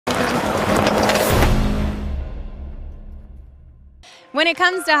When it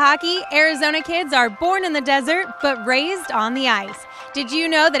comes to hockey, Arizona kids are born in the desert but raised on the ice. Did you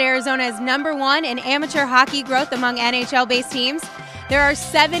know that Arizona is #1 in amateur hockey growth among NHL-based teams? There are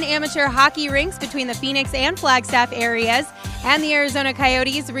 7 amateur hockey rinks between the Phoenix and Flagstaff areas, and the Arizona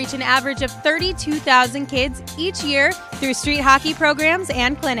Coyotes reach an average of 32,000 kids each year through street hockey programs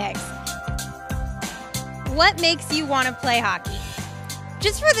and clinics. What makes you want to play hockey?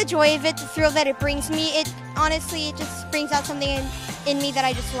 Just for the joy of it, the thrill that it brings me. It just brings out something in me that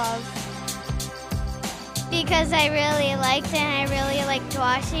I just love. Because I really liked it and I really liked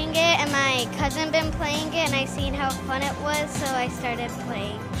watching it, and my cousin been playing it and I seen how fun it was, so I started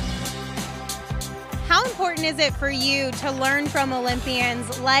playing. How important is it for you to learn from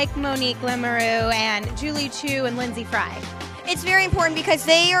Olympians like Monique Lamoureux and Julie Chu and Lindsey Fry? It's very important because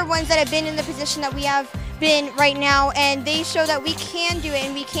they are ones that have been in the position that we have been right now, and they show that we can do it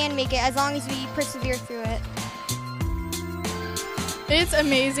and we can make it as long as we persevere through it. It's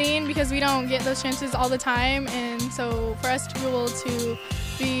amazing because we don't get those chances all the time, and so for us to be able to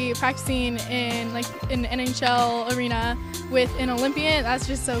be practicing in an NHL arena with an Olympian, that's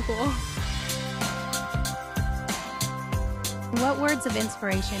just so cool. What words of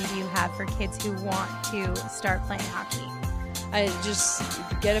inspiration do you have for kids who want to start playing hockey? I just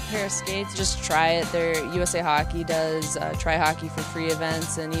get a pair of skates, just try it. USA Hockey does try hockey for free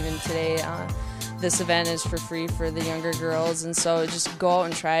events, and even today this event is for free for the younger girls, and so just go out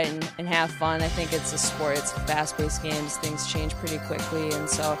and try it and have fun. I think it's a sport, it's fast-paced games, things change pretty quickly, and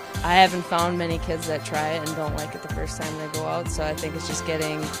so I haven't found many kids that try it and don't like it the first time they go out, so I think it's just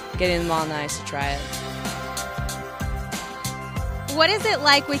getting them on the ice to try it. What is it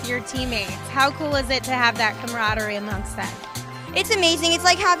like with your teammates? How cool is it to have that camaraderie amongst them? It's amazing. It's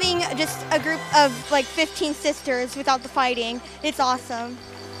like having just a group of 15 sisters without the fighting. It's awesome.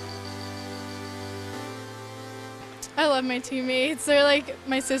 I love my teammates. They're like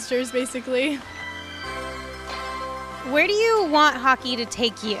my sisters, basically. Where do you want hockey to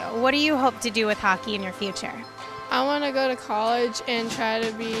take you? What do you hope to do with hockey in your future? I want to go to college and try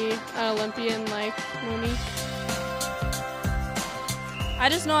to be an Olympian like Monique. I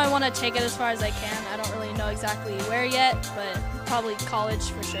just know I want to take it as far as I can. I don't really know exactly where yet, but probably college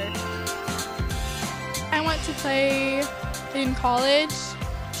for sure. I want to play in college,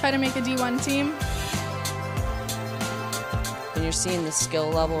 try to make a D1 team. And you're seeing the skill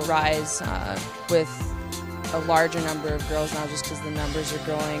level rise with a larger number of girls now just because the numbers are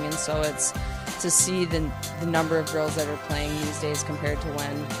growing, and so it's to see the number of girls that are playing these days compared to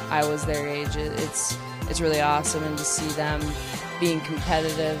when I was their age. It's really awesome, and to see them being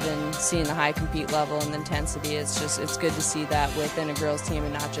competitive and seeing the high compete level and the intensity, it's good to see that within a girls team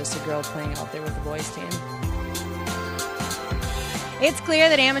and not just a girl playing out there with the boys team. It's clear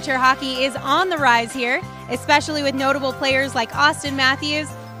that amateur hockey is on the rise here, especially with notable players like Austin Matthews,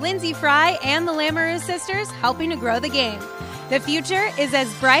 Lindsey Fry, and the Lamoureux sisters helping to grow the game. The future is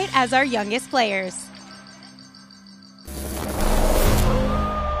as bright as our youngest players.